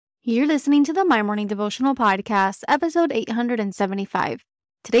You're listening to the My Morning Devotional Podcast, episode 875.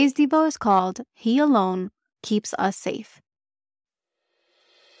 Today's Devo is called He Alone Keeps Us Safe.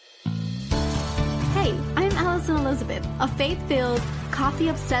 Hey, I'm Allison Elizabeth, a faith-filled,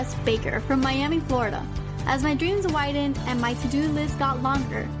 coffee-obsessed baker from Miami, Florida. As my dreams widened and my to-do list got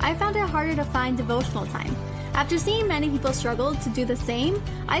longer, I found it harder to find devotional time. After seeing many people struggle to do the same,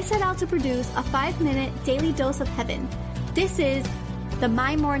 I set out to produce a 5-minute daily dose of heaven. This is the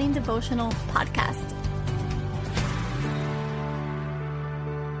My Morning Devotional Podcast.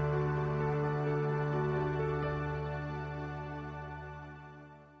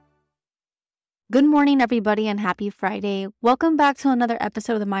 Good morning, everybody, and happy Friday. Welcome back to another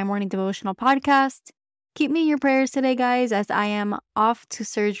episode of the My Morning Devotional Podcast. Keep me in your prayers today, guys, as I am off to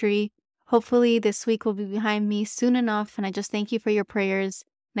surgery. Hopefully, this week will be behind me soon enough, and I just thank you for your prayers,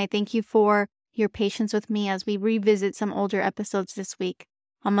 and I thank you for your patience with me as we revisit some older episodes this week.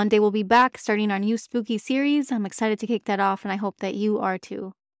 On Monday, we'll be back starting our new spooky series. I'm excited to kick that off, and I hope that you are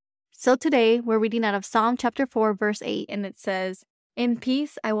too. So today, we're reading out of Psalm chapter 4, verse 8, and it says, "In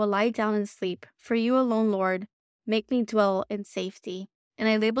peace I will lie down and sleep, for you alone, Lord, make me dwell in safety." And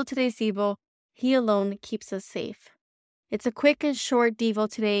I labeled today's Devo, He Alone Keeps Us Safe. It's a quick and short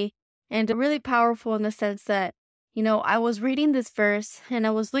Devo today, and really powerful in the sense that, I was reading this verse and I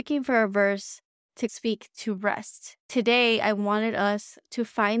was looking for a verse to speak to rest. Today, I wanted us to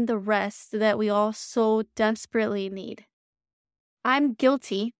find the rest that we all so desperately need. I'm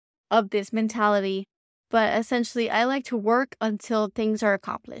guilty of this mentality, but essentially, I like to work until things are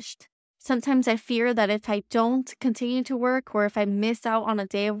accomplished. Sometimes I fear that if I don't continue to work or if I miss out on a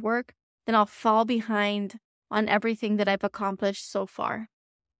day of work, then I'll fall behind on everything that I've accomplished so far.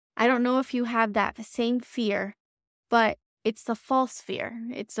 I don't know if you have that same fear, but it's the false fear.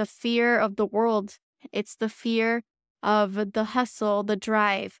 It's the fear of the world. It's the fear of the hustle, the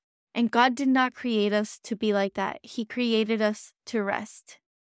drive. And God did not create us to be like that. He created us to rest.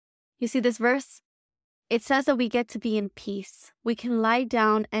 You see this verse? It says that we get to be in peace. We can lie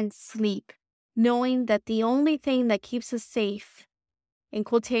down and sleep, knowing that the only thing that keeps us safe, in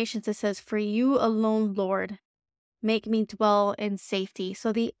quotations it says, "For you alone, Lord, make me dwell in safety."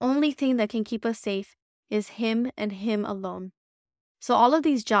 So the only thing that can keep us safe is Him and Him alone. So all of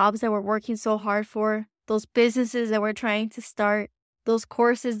these jobs that we're working so hard for, those businesses that we're trying to start, those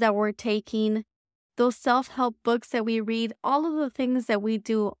courses that we're taking, those self-help books that we read, all of the things that we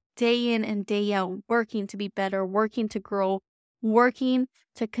do day in and day out, working to be better, working to grow, working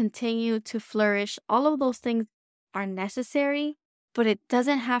to continue to flourish, all of those things are necessary, but it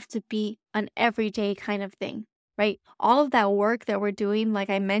doesn't have to be an everyday kind of thing, right? All of that work that we're doing, like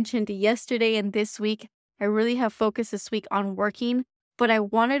I mentioned yesterday and this week, I really have focused this week on working, but I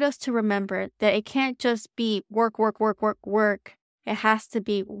wanted us to remember that it can't just be work. It has to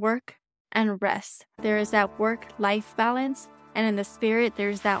be work and rest. There is that work-life balance, and in the spirit,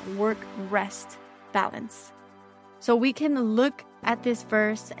 there's that work-rest balance. So we can look at this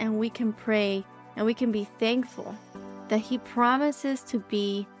verse and we can pray and we can be thankful that He promises to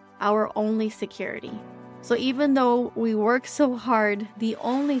be our only security. So even though we work so hard, the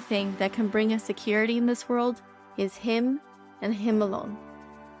only thing that can bring us security in this world is Him and Him alone.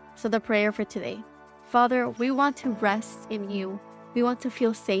 So the prayer for today. Father, we want to rest in You. We want to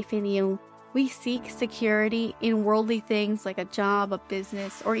feel safe in You. We seek security in worldly things like a job, a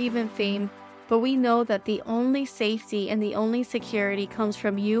business, or even fame, but we know that the only safety and the only security comes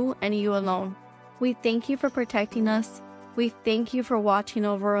from You and You alone. We thank You for protecting us. We thank You for watching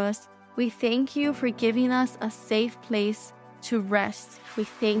over us. We thank You for giving us a safe place to rest. We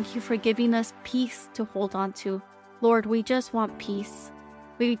thank You for giving us peace to hold on to. Lord, we just want peace.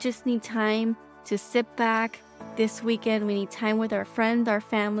 We just need time to sit back. This weekend, we need time with our friends, our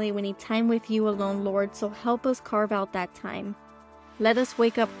family. We need time with You alone, Lord. So help us carve out that time. Let us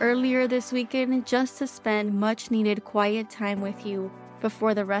wake up earlier this weekend just to spend much needed quiet time with You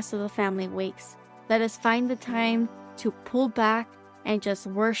before the rest of the family wakes. Let us find the time to pull back and just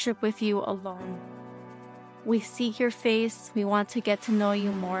worship with You alone. We seek Your face. We want to get to know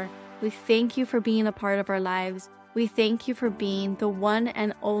You more. We thank You for being a part of our lives. We thank You for being the one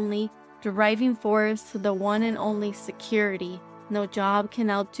and only driving force, the one and only security. No job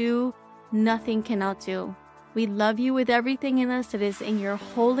can outdo, nothing can outdo. We love You with everything in us. It is in Your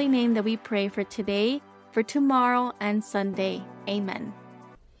holy name that we pray for today, for tomorrow, and Sunday. Amen.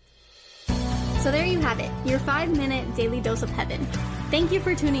 So there you have it, your 5-minute daily dose of heaven. Thank you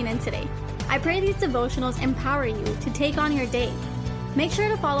for tuning in today. I pray these devotionals empower you to take on your day. Make sure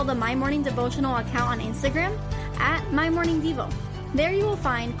to follow the My Morning Devotional account on Instagram at MyMorningDevo. There you will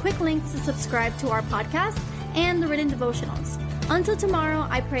find quick links to subscribe to our podcast and the written devotionals. Until tomorrow,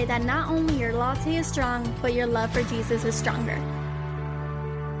 I pray that not only your latte is strong, but your love for Jesus is stronger.